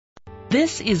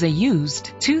This is a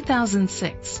used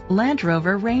 2006 Land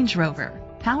Rover Range Rover,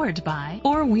 powered by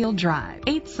 4-wheel drive,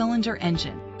 8-cylinder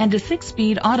engine, and a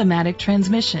 6-speed automatic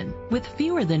transmission. With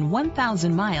fewer than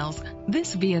 1,000 miles,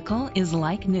 this vehicle is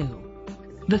like new.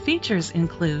 The features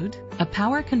include a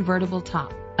power convertible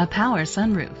top, a power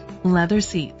sunroof, leather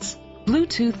seats,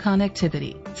 Bluetooth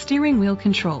connectivity, steering wheel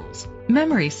controls,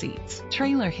 memory seats,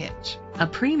 trailer hitch, a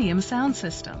premium sound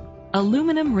system,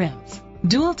 aluminum rims,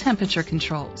 dual temperature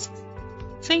controls.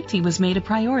 Safety was made a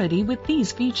priority with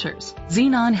these features: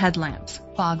 xenon headlamps,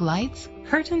 fog lights,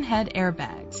 curtain head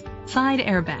airbags, side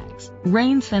airbags,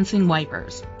 rain sensing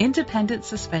wipers, independent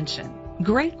suspension.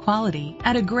 Great quality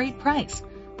at a great price.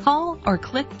 Call or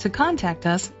click to contact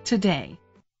us today.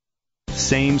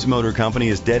 Sames Motor Company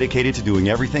is dedicated to doing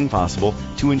everything possible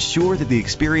to ensure that the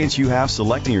experience you have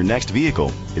selecting your next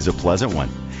vehicle is a pleasant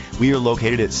one. We are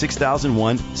located at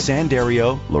 6001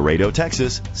 Sandario, Laredo,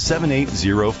 Texas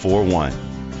 78041.